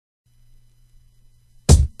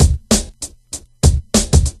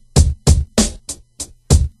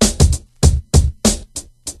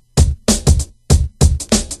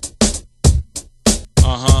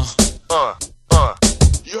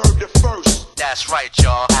That's right,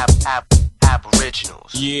 y'all.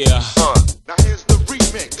 Aboriginals. Yeah. Now here's the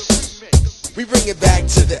remix. We bring it back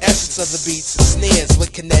to the essence of the beats and snares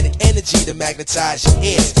with kinetic energy to magnetize your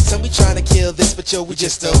ears. Some be trying to kill this, but yo, we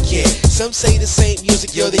just don't care. Some say this ain't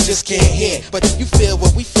music, yo, they just can't hear. But if you feel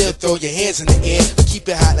what we feel, throw your hands in the air. We keep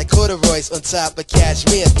it hot like corduroys on top of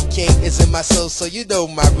cashmere. PK is in my soul, so you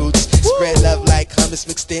know my roots. Spread love like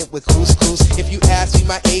hummus mixed in with couscous. If you ask me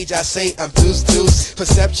my age, I say I'm deuce.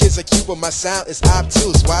 Perceptions are cute, but my sound is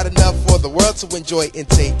obtuse. Wide enough for the world to enjoy and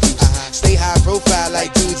take use. Stay high profile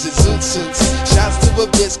like dudes in zoot suits. Shouts to a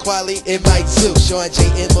biz quality in my too. Sean J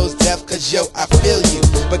and most deaf, cause yo, I feel you.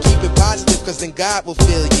 But keep it positive, cause then God will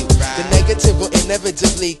feel you. The negative will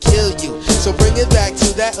inevitably kill you. So bring it back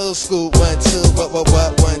to that old school 1, 2, what, 1,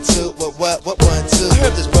 2, what, 1, 2. I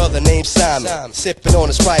heard this brother named Simon sipping on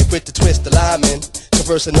a Sprite with the twist of liming,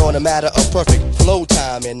 conversing on a matter of perfect flow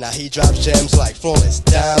timing. Now he drops gems like flawless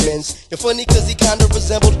diamonds. You're funny cause he kinda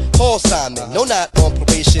resembled Paul Simon. No, not on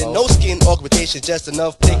probation, no skin augmentation, just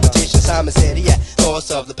enough pigmentation. Simon said he had thoughts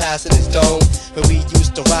of the past in his dome, but we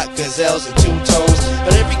used to rock gazelles in 2 tones.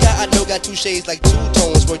 But every guy I know got 2 shades like 2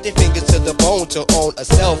 tones. Work their fingers to the bone to own a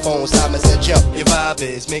cell phone. Simon said, yo, your vibe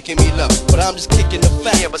is making me low, but I'm just kicking the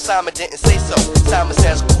fat. Yeah, but Simon didn't say so. Simon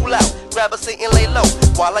says, cool out, grab a seat and lay low,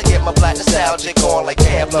 while I get my black nostalgic on like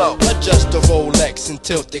Camlo. Adjust the Rolex and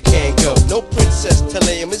tilt the can go. No princess to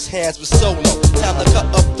lay him, his hands were solo. Time to cut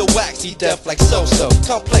up the wax, he deaf like so-so.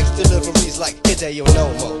 Complex deliveries like Hideo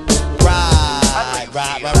Nomo. Ride. That's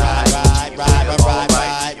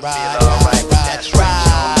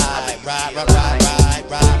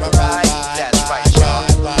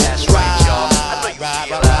right, y'all. I know you feel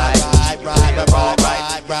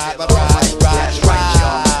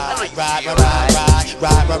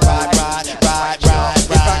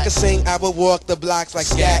If I could sing, I would walk the blocks like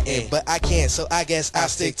scatting, but I can't, so I guess I'll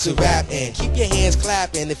stick to rapping. Keep your hands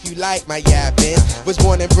clapping if you like my yapping. Was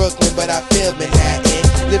born in Brooklyn, but I feel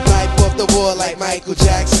Manhattan. Live life off the wall like Michael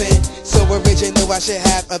Jackson. So original, I should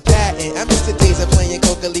have a patent. I miss the days of playing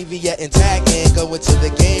Coca Livia and tagging, going to the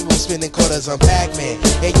game room, spending quarters on Pac-Man.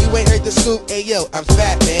 And you ain't heard the scoop, hey yo, I'm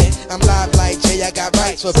fat man. I'm live like Jay, I got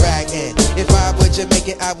rights for bragging. If I were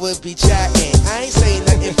Jamaican, I would be chatting. I ain't saying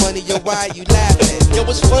nothing funny, yo, why you laughing? Yo,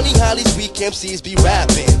 it's funny how these weak MCs be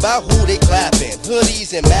rapping about who they clapping.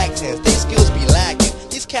 Hoodies and Mac 10s, they skills be lacking.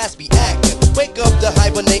 These cats be acting. Wake up the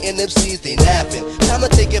hibernating MCs, they napping. Time to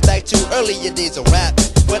take it back to earlier days of rapping,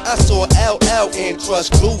 when I saw LL and Crush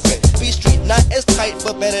grooving. B Street not as tight,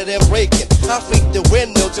 but better than breaking. I freaked the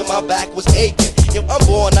window till my back was aching. Yo, I'm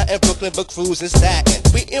born out in Brooklyn, but cruising Staten.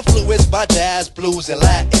 We influenced by jazz, blues, and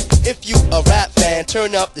Latin. If you a rap fan,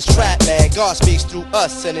 turn up this trap, man. God speaks through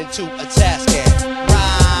us, sending to a task and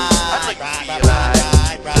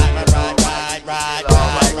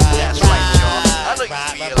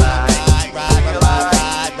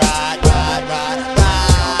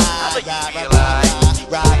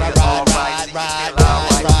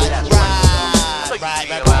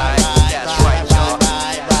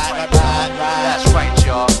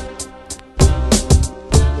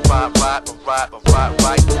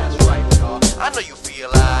I know you feel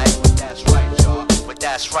like, but that's right, y'all. But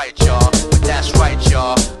that's right, y'all. But that's right,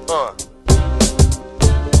 y'all.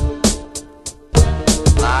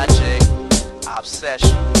 Logic,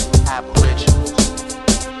 obsession.